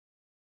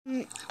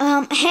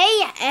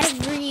Hey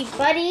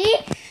everybody!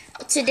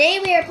 Today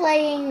we are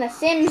playing The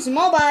Sims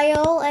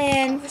Mobile,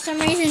 and for some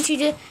reason she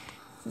did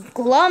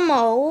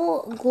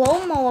Glomo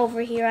over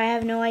here. I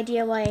have no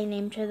idea why I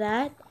named her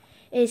that.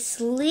 Is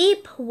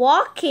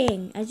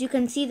sleepwalking. As you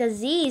can see, the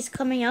Z is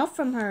coming out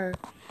from her.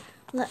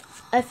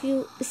 If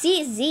you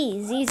see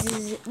Z.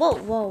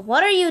 Whoa!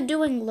 What are you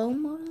doing,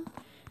 Glomo?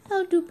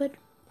 I'll do better.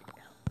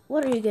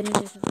 What are you getting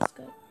into this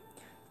guy?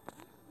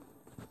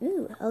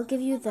 Ooh, I'll give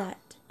you that.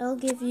 I'll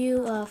give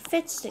you a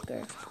fit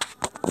sticker.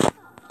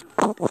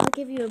 I'll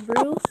give you a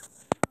brew.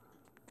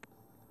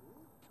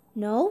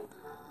 No?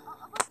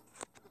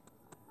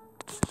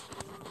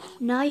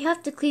 Now you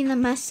have to clean the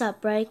mess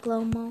up, right,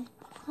 Glomo?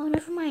 Oh,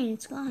 never mind.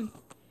 It's gone.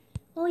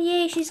 Oh,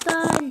 yay, she's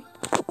gone.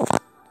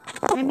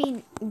 I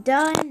mean,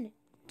 done.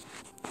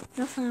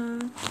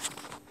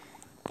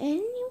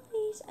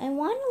 Anyways, I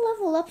want to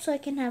level up so I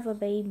can have a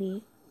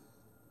baby.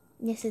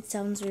 Yes, it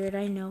sounds weird,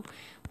 I know.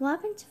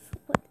 What can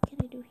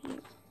I do here?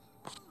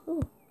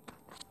 Ooh,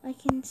 I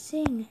can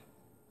sing.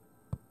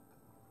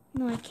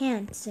 No, I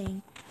can't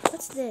sing.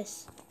 What's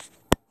this?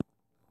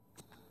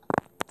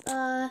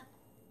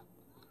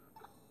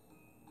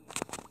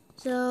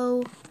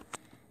 So,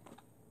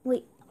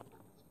 wait.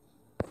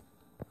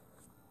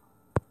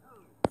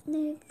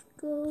 Let's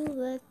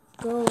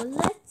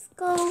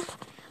go.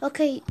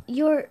 Okay,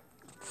 you're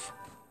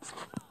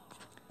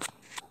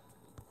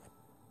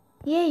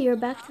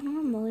back to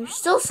normal. You're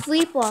still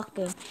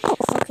sleepwalking.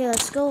 Okay,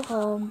 let's go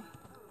home.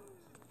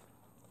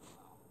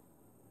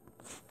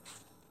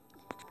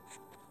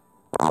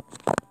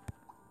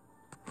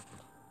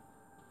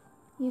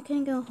 You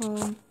can go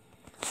home.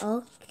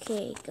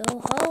 Okay,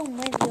 go home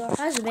with your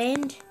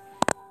husband.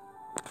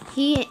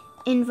 He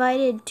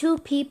invited 2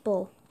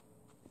 people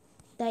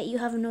that you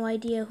have no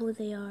idea who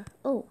they are.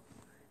 Oh.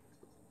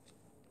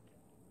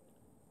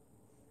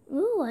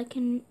 Ooh, I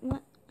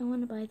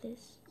want to buy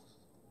this.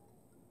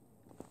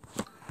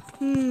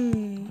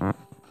 Can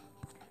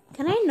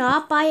I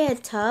not buy a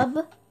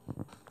tub?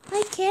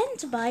 I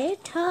can't buy a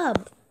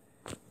tub.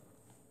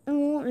 It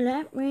won't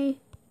let me.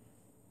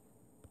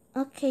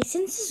 Okay,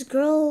 since this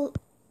girl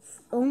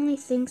only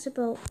thinks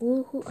about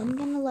woohoo, I'm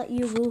gonna let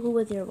you woohoo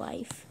with your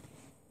wife.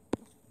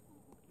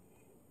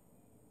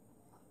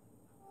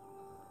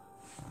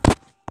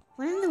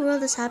 What in the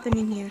world is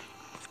happening here?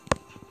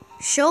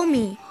 Show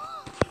me.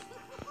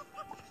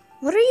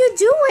 What are you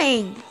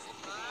doing?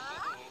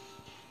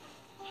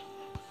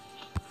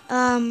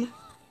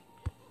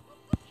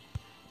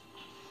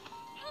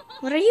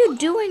 What are you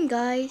doing,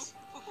 guys?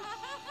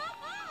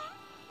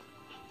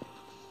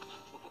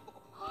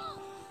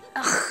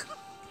 Ugh.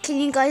 Can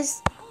you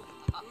guys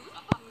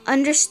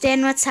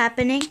understand what's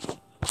happening?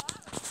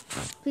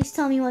 Please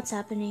tell me what's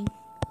happening.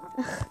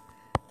 Ugh.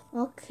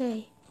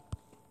 Okay.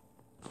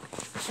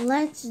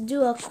 Let's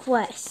do a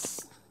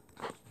quest.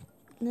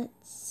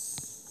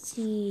 Let's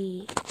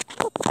see.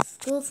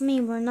 Excuse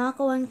me, we're not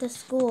going to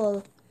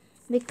school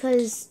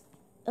because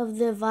of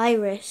the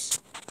virus.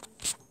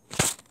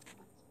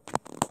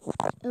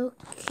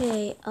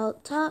 Okay, I'll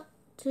talk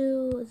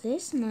to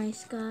this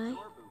nice guy.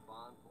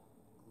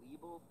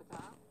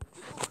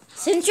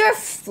 Since you're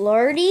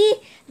flirty,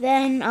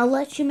 then I'll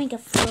let you make a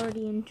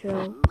flirty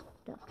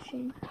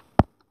introduction.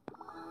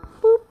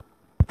 Boop.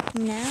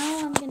 Now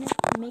I'm gonna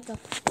make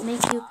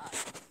you.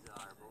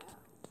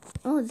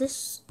 Oh,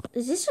 is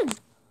this a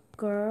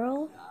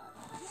girl?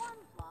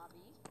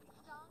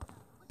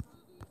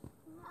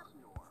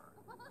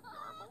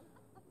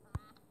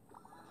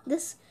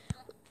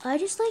 I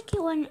just like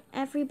it when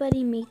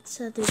everybody meets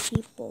other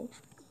people.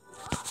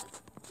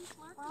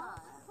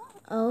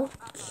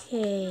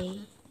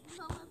 Okay.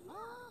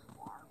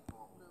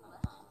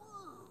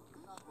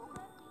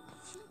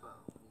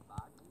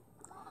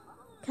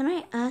 Can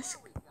I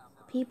ask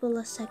people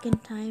a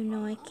second time?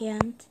 No, I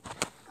can't.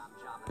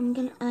 I'm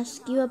gonna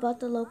ask you about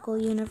the local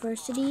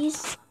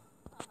universities.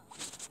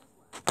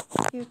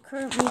 You're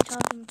currently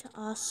talking to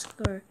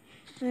Oscar.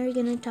 Now you're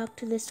gonna talk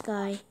to this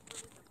guy.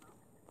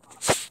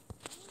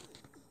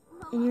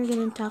 And you're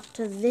gonna talk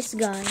to this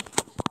guy.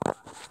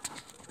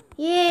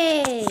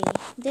 Yay!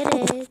 Did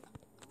it.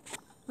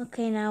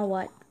 Okay, now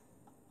what?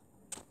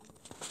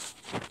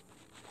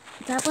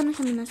 That one is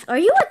someone else. Are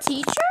you a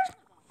teacher?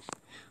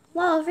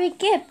 Wow, free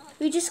gift.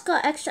 We just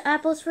got extra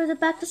apples for the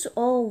back to school.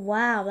 Oh,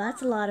 wow,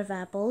 that's a lot of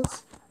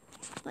apples.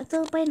 Let's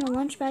open a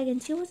lunch bag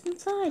and see what's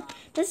inside.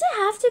 Does it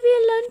have to be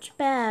a lunch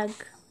bag?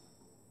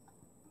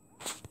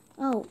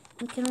 Oh,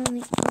 we can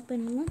only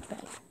open a lunch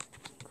bag.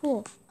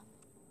 Cool.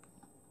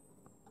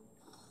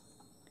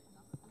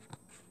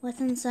 What's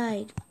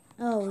inside?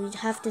 Oh, you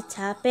have to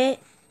tap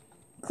it.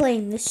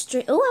 Claim the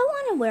string. Oh, I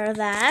want to wear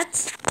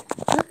that.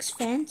 Looks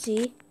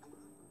fancy.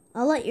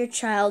 I'll let your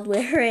child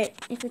wear it.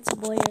 If it's a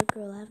boy or a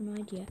girl, I have no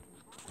idea.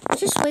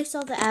 Let's just waste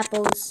all the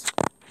apples.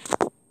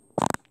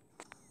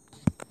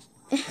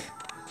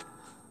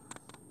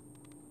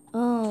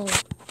 Oh.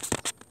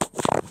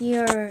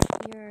 Your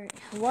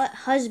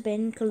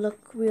husband could look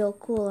real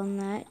cool on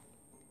that.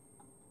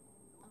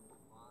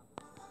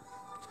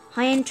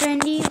 High and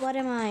trendy? What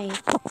am I?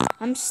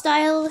 I'm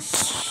stylish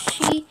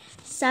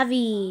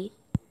savvy.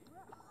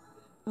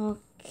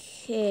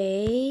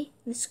 Okay.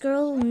 This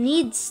girl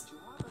needs...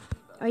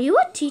 Are you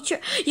a teacher?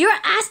 You're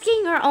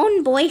asking your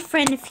own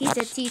boyfriend if he's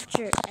a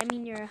teacher. I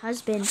mean your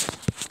husband.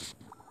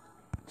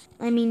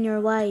 I mean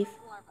your wife.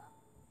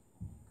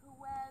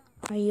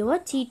 Are you a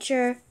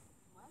teacher?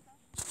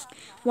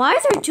 Why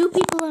are there 2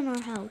 people in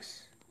our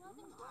house?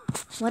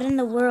 What in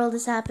the world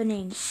is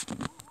happening?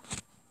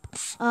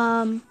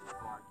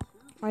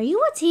 Are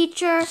you a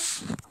teacher?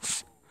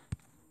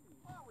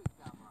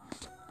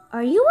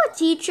 Are you a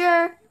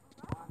teacher?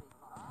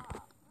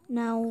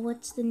 Now,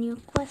 what's the new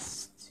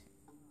quest?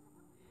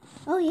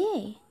 Oh,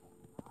 yay.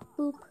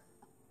 Boop.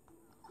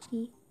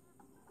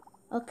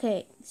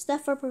 Okay,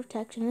 stuff for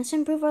protection. Let's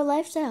improve our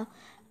lifestyle.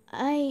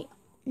 I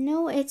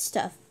know it's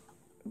tough.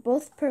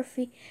 Both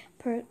pretty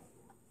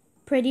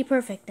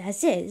perfect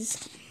as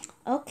is.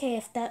 Okay,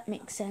 if that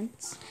makes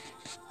sense.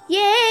 Yay,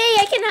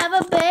 I can have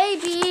a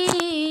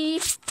baby.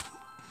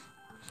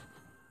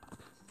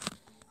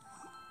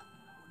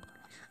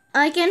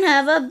 I can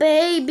have a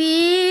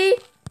baby.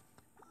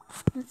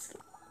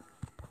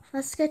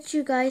 Let's let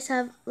you guys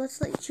have a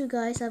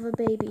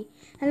baby.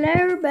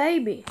 Hello,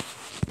 baby.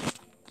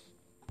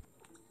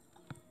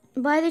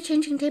 Buy the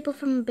changing table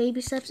from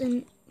Baby Steps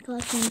and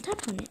collection and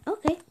tap on it.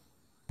 Okay.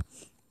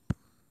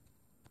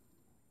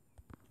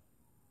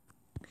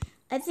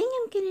 I think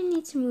I'm gonna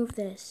need to move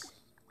this.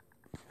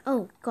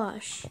 Oh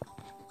gosh.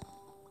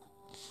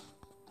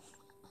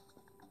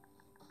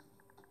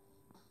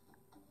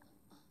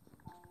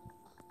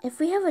 If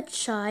we have a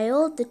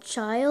child, the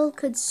child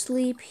could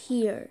sleep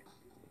here.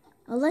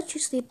 I'll let you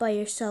sleep by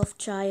yourself,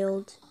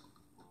 child.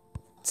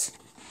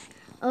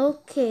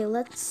 Okay,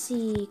 let's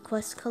see.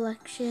 Quest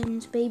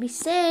collections, Baby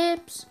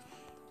Sips,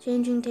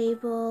 changing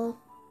table.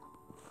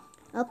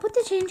 I'll put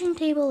the changing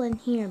table in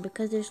here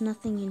because there's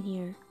nothing in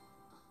here.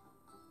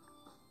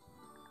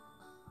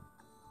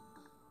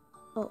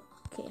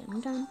 Okay,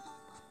 I'm done.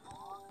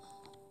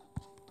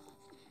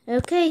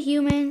 Okay,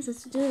 humans,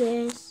 let's do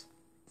this.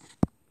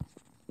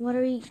 What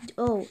are we...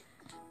 Oh.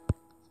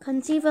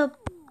 Conceive a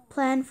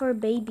plan for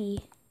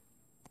baby.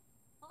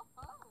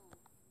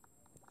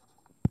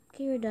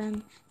 Okay, we're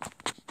done.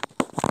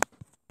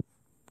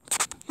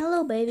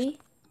 Hello, baby.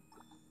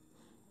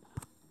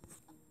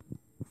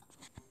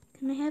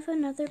 Can I have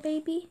another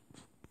baby?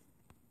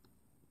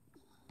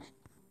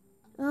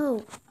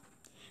 Oh.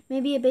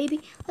 Maybe a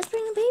baby. Let's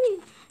bring a baby.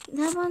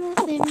 Have one of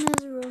them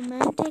has a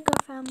romantic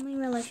or family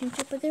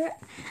relationship with their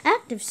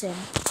active sim.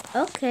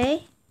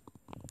 Okay.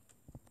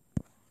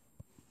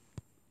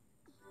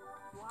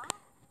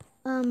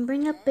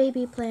 Bring up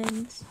baby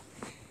plans.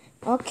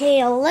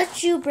 Okay, I'll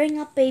let you bring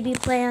up baby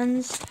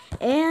plans,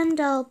 and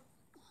I'll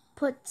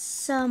put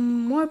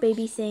some more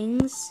baby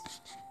things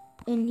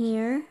in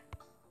here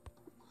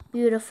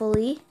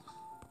beautifully.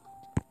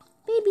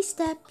 Baby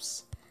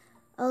steps.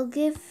 I'll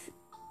give...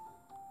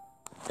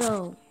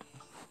 Oh.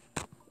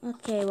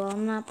 Okay, well,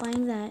 I'm not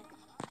buying that.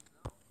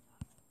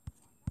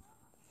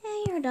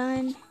 Yeah, you're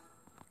done.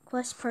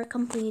 Quest part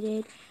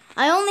completed.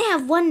 I only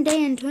have 1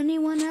 day and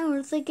 21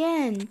 hours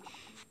again.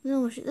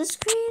 Let's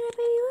create a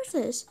baby wish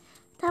list.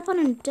 Tap on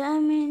a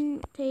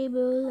diamond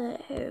table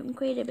and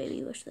create a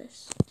baby wish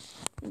list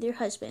with your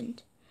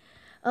husband.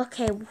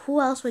 Okay,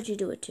 who else would you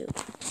do it to?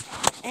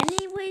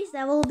 Anyways,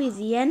 that will be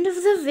the end of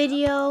the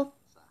video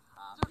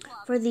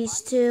for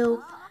these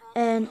 2.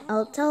 And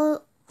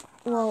comment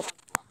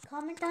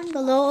down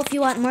below if you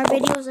want more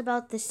videos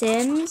about The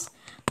Sims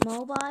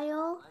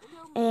Mobile.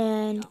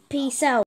 And peace out.